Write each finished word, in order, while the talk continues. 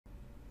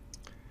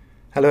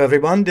Hello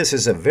everyone, this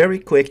is a very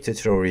quick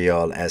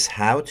tutorial as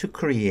how to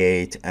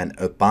create an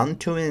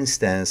Ubuntu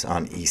instance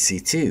on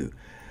EC2.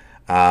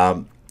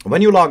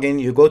 When you log in,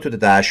 you go to the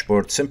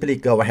dashboard, simply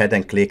go ahead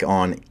and click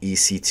on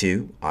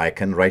EC2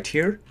 icon right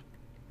here.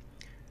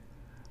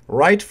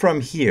 Right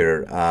from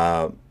here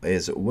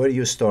is where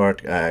you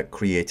start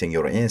creating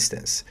your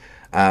instance.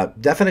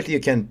 Definitely you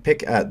can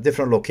pick a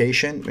different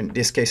location. In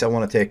this case, I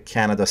want to take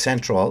Canada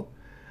Central.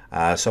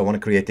 So I want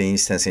to create the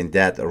instance in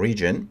that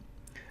region.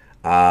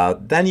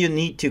 Then you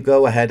need to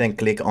go ahead and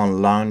click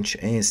on Launch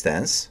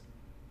Instance.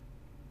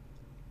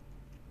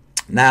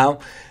 Now,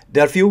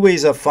 there are a few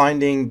ways of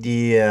finding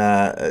the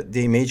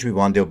image we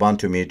want, the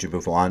Ubuntu image we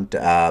want.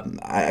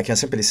 I can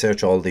simply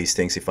search all these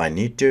things if I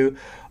need to,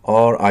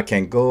 or I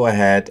can go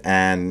ahead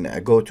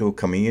and go to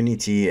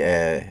Community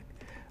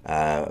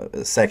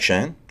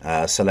section,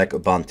 select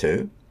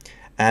Ubuntu,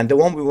 and the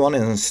one we want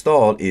to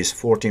install is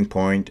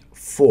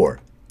 14.4.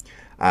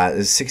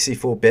 It's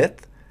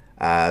 64-bit.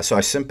 So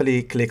I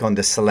simply click on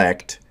the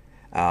select.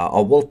 I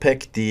will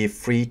pick the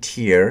free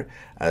tier.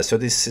 So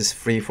this is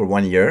free for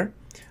 1 year.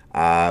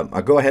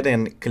 I'll go ahead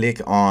and click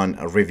on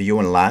review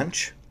and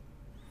launch.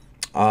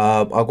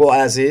 I'll go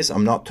as is.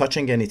 I'm not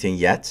touching anything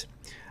yet.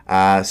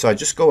 So I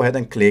just go ahead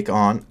and click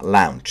on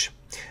launch.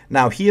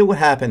 Now here what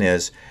happened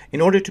is,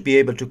 in order to be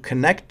able to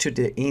connect to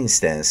the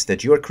instance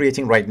that you're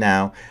creating right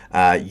now,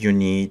 you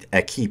need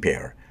a key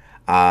pair.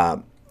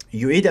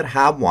 You either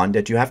have one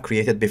that you have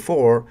created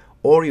before,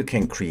 or you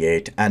can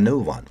create a new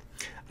one.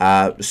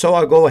 So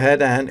I'll go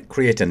ahead and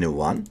create a new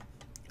one,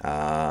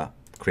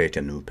 create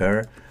a new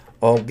pair.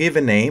 I'll give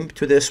a name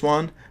to this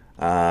one.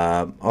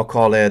 I'll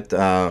call it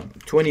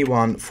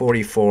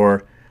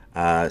 2144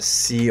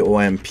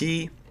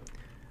 COMP.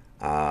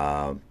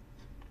 I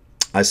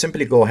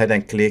simply go ahead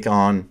and click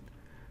on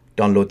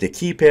download the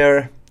key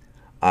pair.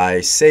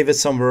 I save it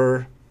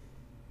somewhere.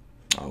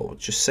 I'll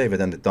just save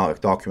it in the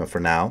document for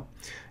now.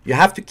 You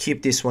have to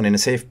keep this one in a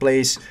safe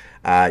place.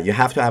 You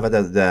have to have it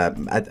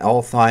at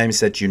all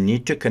times that you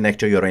need to connect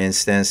to your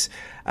instance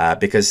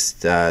because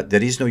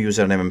there is no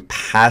username and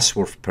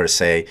password per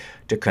se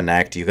to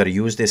connect. You got to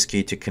use this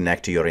key to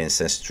connect to your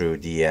instance through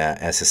the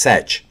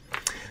SSH.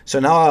 So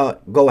now I'll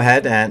go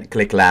ahead and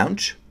click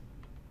launch.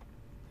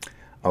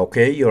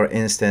 Okay, your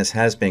instance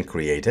has been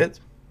created.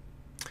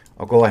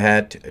 I'll go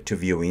ahead to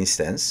view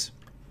instance.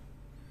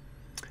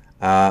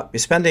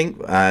 It's pending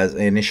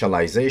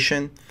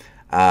initialization.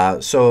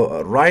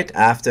 So right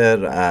after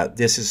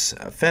this is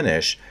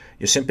finished,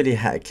 you simply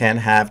can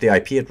have the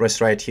IP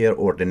address right here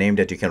or the name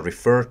that you can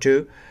refer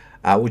to.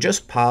 We'll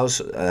just pause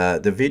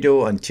the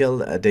video until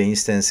the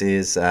instance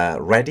is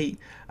ready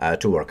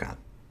to work on.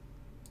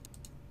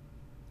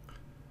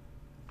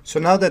 So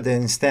now that the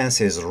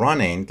instance is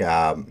running,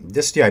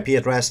 this is the IP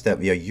address that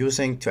we are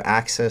using to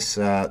access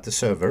the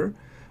server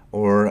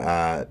or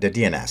the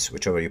DNS,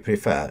 whichever you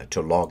prefer,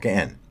 to log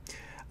in.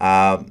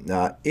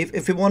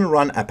 If we want to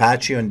run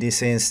Apache on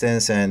this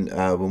instance and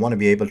we want to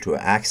be able to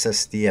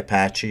access the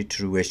Apache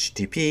through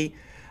HTTP,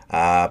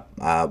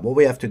 what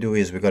we have to do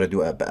is we've got to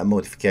do a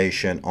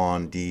modification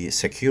on the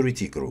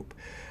security group.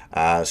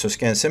 So you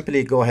can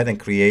simply go ahead and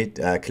create,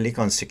 click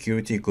on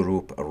security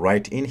group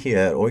right in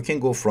here, or you can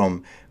go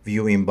from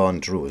view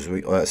inbound rules,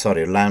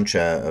 launch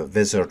a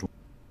wizard.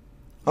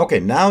 Okay,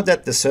 now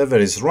that the server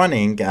is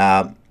running,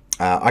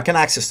 I can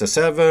access the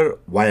server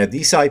via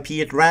this IP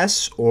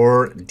address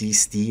or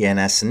this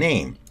DNS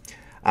name.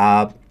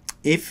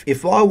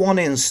 If I want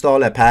to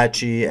install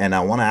Apache and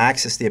I want to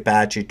access the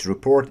Apache through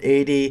port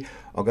 80,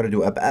 I'm going to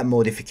do a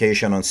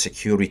modification on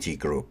security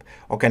group.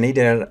 I can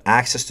either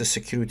access the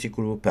security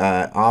group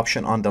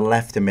option on the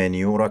left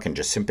menu, or I can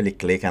just simply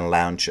click and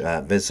launch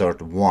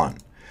Wizard 1.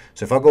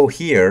 So if I go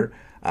here,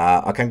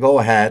 I can go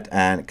ahead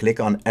and click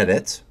on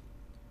edit.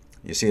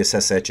 You see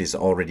SSH is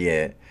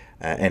already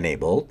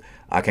enabled.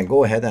 I can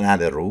go ahead and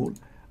add a rule.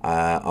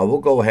 I will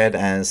go ahead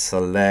and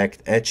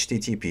select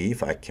HTTP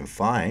if I can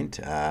find.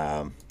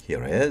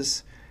 Here it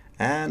is.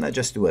 And I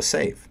just do a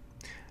save.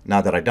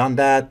 Now that I've done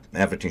that,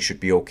 everything should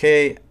be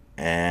okay.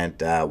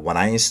 And when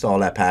I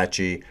install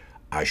Apache,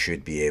 I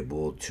should be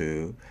able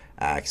to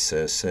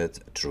access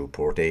it through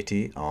port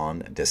 80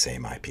 on the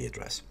same IP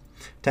address.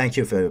 Thank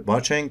you for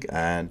watching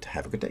and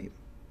have a good day.